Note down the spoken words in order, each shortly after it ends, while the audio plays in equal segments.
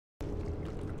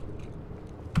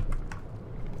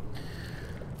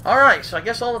Alright, so I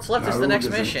guess all that's left is the next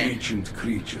Narud mission. An ancient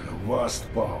creature of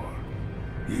vast power.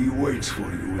 He waits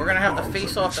for you. We're gonna have to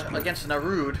face off against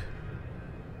Narud.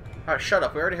 Alright, shut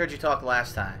up. We already heard you talk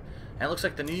last time. And it looks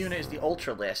like the new unit is the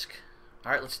Ultralisk.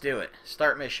 Alright, let's do it.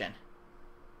 Start mission.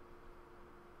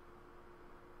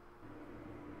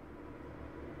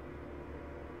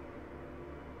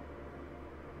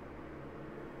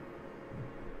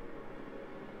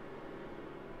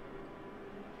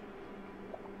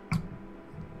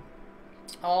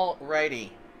 Alrighty.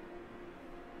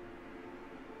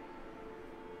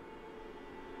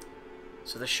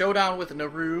 So the showdown with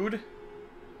Narud.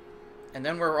 And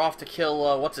then we're off to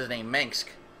kill, what's his name, Mengsk.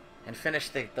 And finish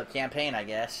the campaign, I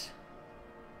guess.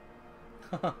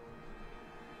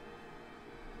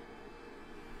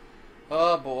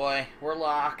 Oh boy, we're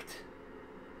locked.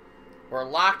 We're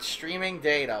locked streaming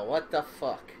data. What the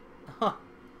fuck?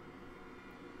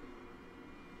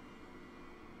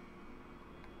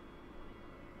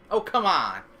 Oh, come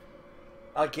on.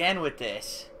 Again with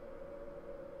this.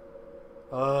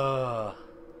 Ugh.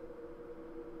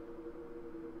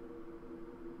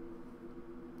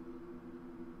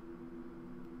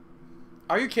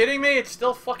 Are you kidding me? It's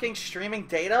still fucking streaming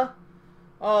data?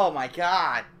 Oh my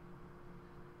god.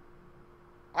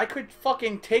 I could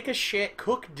fucking take a shit,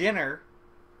 cook dinner,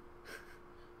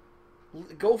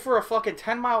 go for a fucking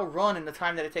 10-mile run in the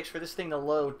time that it takes for this thing to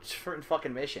load certain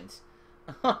fucking missions.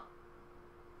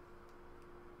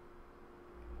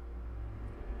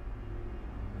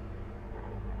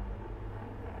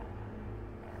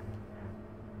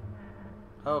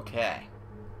 Okay.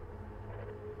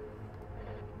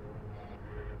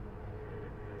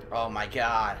 Oh my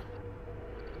god.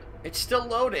 It's still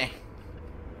loading.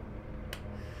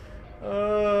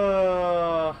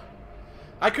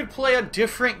 I could play a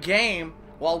different game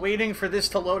while waiting for this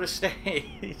to load a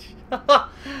stage.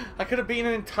 I could have been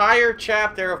an entire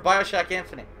chapter of BioShock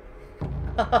Infinite.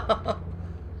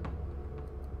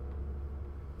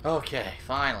 Okay,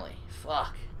 finally.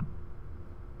 Fuck.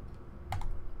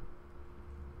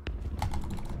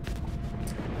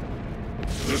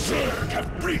 The Zerg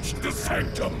have breached the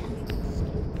sanctum.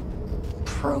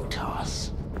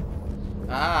 Protoss.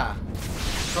 Ah.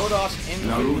 Protoss in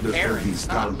Narud the has his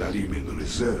Tal'Darim in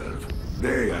reserve.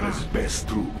 They are his best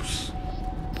troops.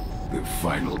 The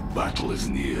final battle is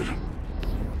near.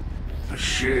 A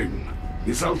shame.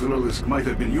 This Ultralisk might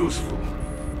have been useful.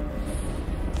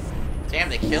 Damn,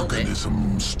 they killed it.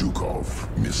 Organism Stukov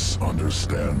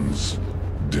misunderstands.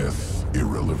 Death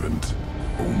irrelevant.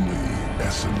 Only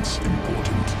essence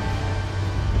important.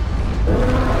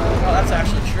 Oh, that's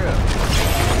actually true.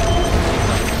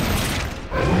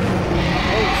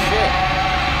 Oh shit.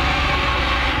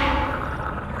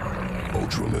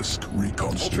 Ultralisk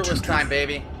reconstituted. Ultralisk time,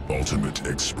 baby. Ultimate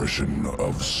expression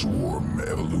of swarm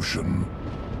evolution.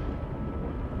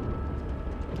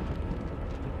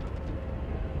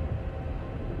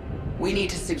 We need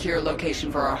to secure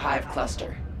location for our hive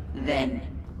cluster. Then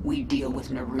we deal with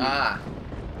Narud. Ah.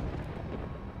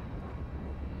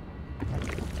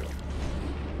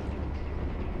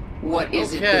 What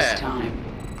is it this time?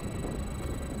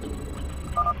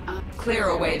 Clear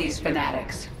away these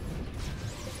fanatics.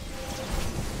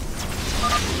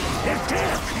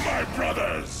 Attack, my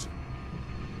brothers!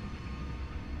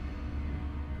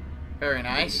 Very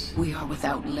nice. We are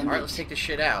without limit. Alright, let's take this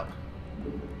shit out.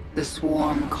 The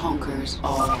swarm conquers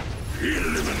all.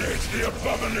 Eliminate the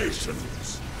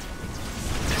abominations!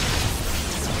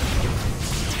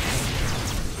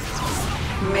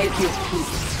 Make your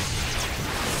peace.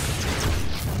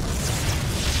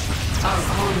 Our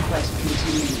conquest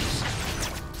continues.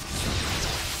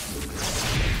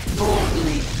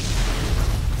 Boldly.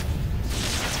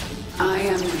 I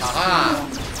am the Aha!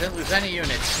 swarm. Didn't lose any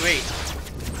units. Sweet.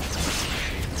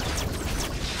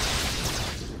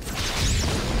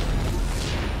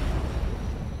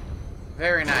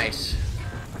 Very nice.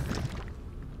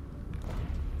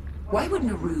 Why would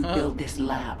Narud build this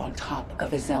lab on top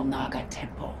of a Zelnaga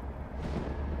temple?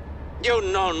 You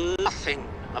know nothing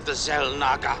of the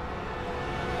Zelnaga.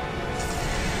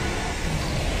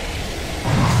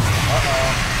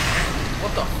 Uh-oh.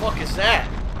 What the fuck is that?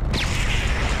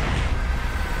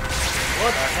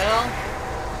 What the hell?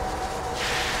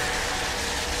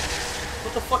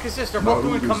 What the fuck is this? They're both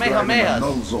doing Narud is driving a Kamehamehas.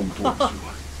 null zone towards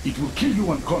you. It will kill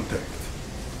you on contact.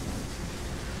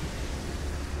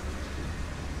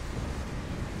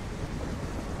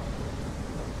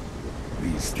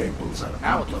 These temples are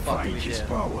Now what the fuck do amplifying we his do?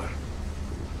 power.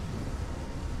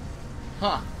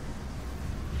 Huh.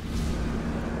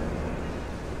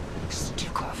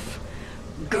 Stukov,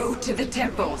 go to the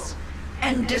temples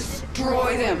and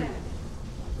destroy them.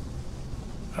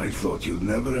 I thought you'd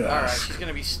never Alright, ask. she's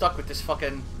gonna be stuck with this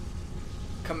fucking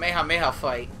Kamehameha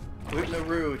fight with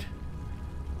Narude.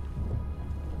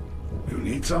 You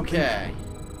need something? Okay.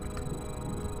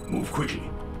 Move quickly.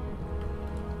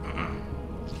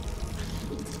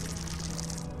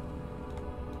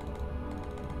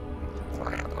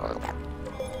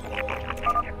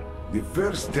 The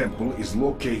first temple is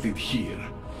located here.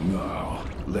 Now,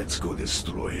 let's go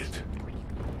destroy it.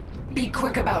 Be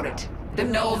quick about it. The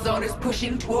null zone is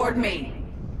pushing toward me.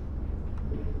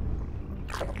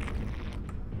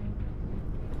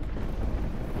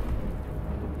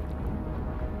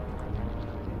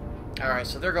 Alright,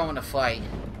 so they're going to fight.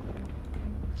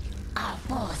 Our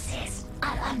forces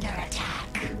are under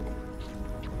attack.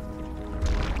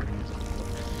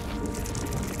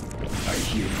 I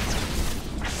hear you.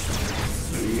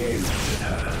 Liaise with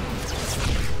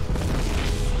her.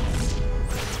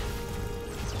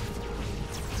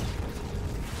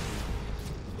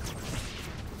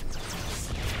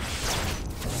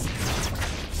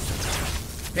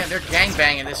 Man, they're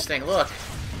gangbanging this thing, look.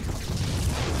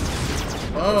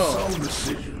 Oh. Soul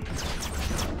decision.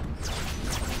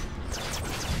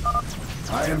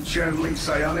 I am channeling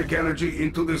psionic energy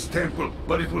into this temple,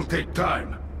 but it will take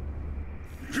time.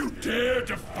 You dare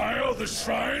defile the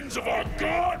shrines of our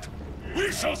god? We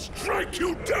shall strike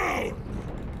you down!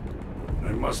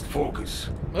 I must focus.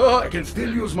 Oh. I can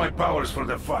still use my powers for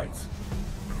the fight.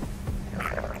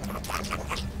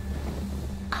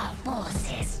 Our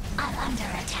forces are under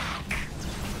attack.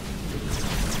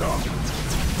 Stop.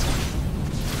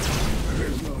 There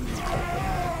is no need.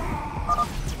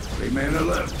 Remain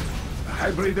alert. The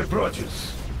hybrid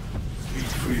approaches. Speak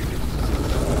freely.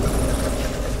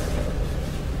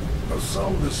 A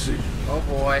soul decision. Oh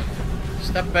boy.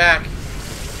 Step back.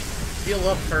 Heal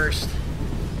up first.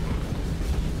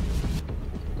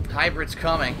 Hybrid's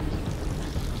coming.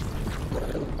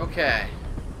 Okay.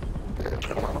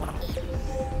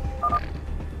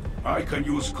 I can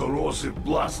use corrosive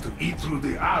blast to eat through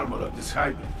the armor of this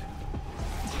hybrid.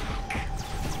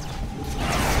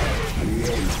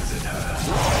 Liaise with her.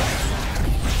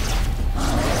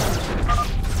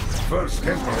 First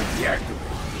temple deactivated.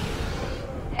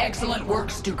 Excellent work,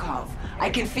 Stukov. I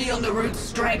can feel Narude's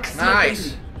strength Nice.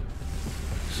 slipping.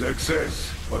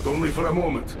 Success, but only for a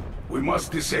moment. We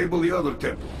must disable the other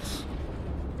temples.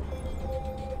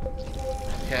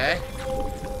 Okay.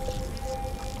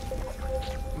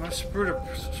 I'm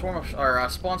gonna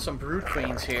spawn some brood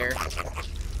queens here.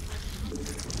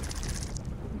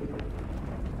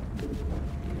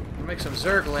 Make some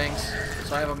zerglings,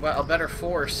 so I have a better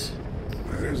force.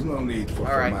 There is no need for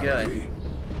Alright, formality.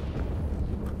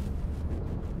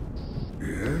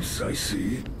 Yes, I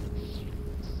see.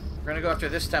 We're gonna go after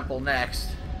this temple next.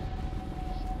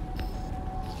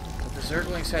 So the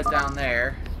zerglings head down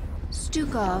there.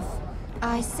 Stukov,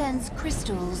 I sense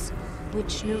crystals,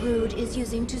 which Narude is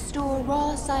using to store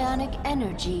raw psionic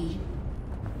energy.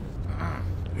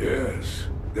 Yes,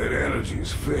 that energy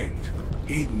is faint,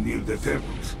 hidden near the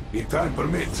temples. If time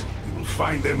permits, we will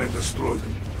find them and destroy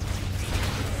them.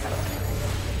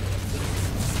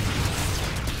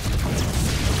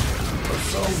 A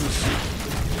soul machine.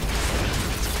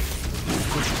 Move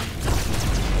quickly.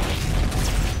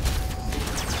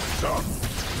 Stop.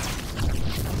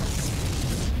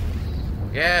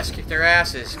 Yes, kick their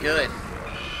asses. Good.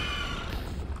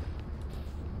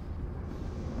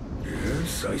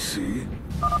 Yes, I see.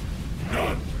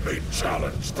 None may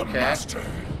challenge the master.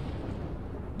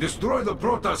 Destroy the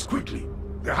Protoss quickly.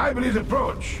 The hybrid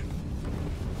approach.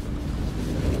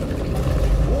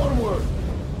 Forward.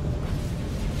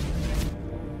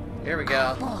 Here we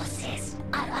go. Forces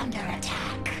are under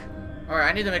attack. Alright,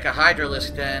 I need to make a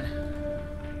Hydralisk then.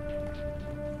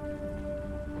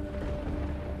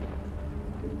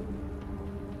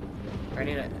 I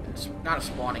need not a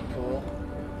spawning pool.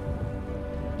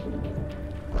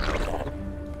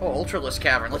 Oh, Ultralisk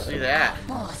Cavern, let's do that.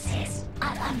 Forces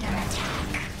are under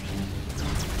attack.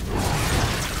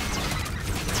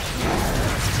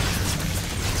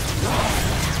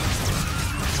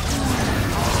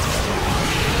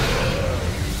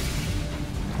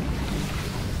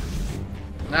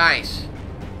 Nice.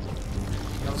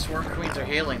 Now the Swarm Queens are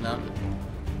healing them.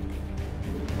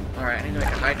 Alright, I need to make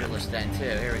a Hydralisk then too.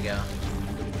 Here we go.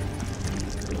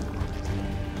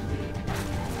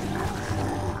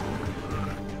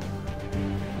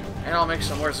 And I'll make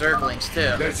some more Zerglings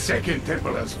too. The second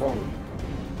temple has fallen.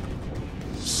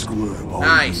 Squirm all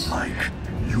Nice. you like.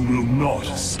 You will not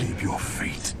escape your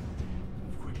fate.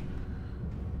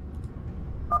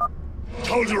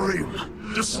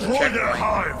 Tal'Darim, destroy their Checkpoint.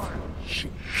 hive. She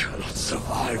cannot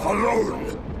survive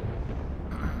alone.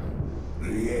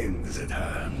 The end is at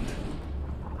hand.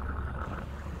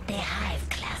 The hive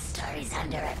cluster is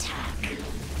under attack.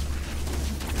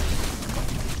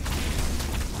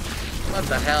 What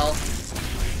the hell?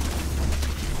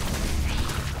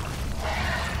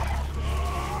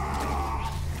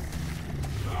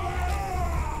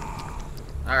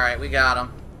 Alright, we got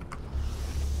him.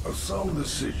 A sound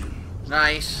decision.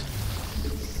 Nice.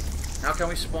 Now can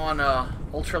we spawn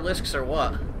Ultralisks or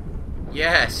what?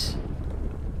 Yes.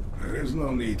 There is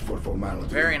no need for formality.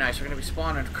 Very nice. We're going to be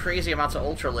spawning crazy amounts of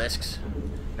Ultralisks.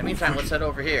 In the meantime, let's head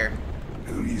over here.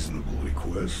 A reasonable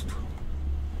request.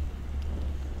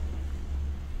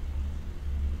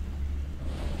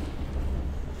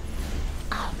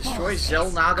 Destroy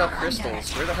Zelnaga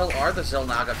crystals. Where the hell are the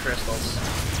Zelnaga crystals?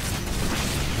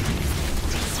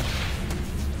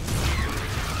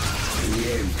 The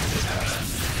end is at hand.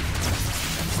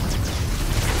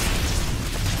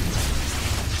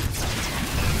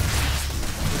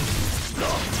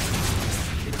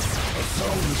 A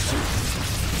sound decision.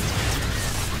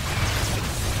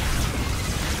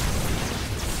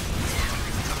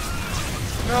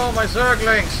 No, my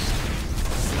Zerglings!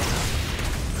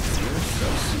 Yes, I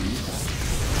see.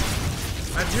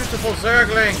 My beautiful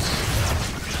Zerglings!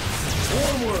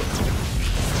 Forward!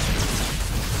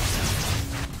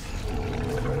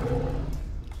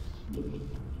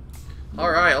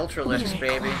 Alright, Ultralisks,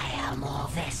 baby. Require more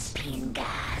Vespine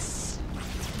gas.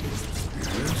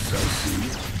 Yes, I see.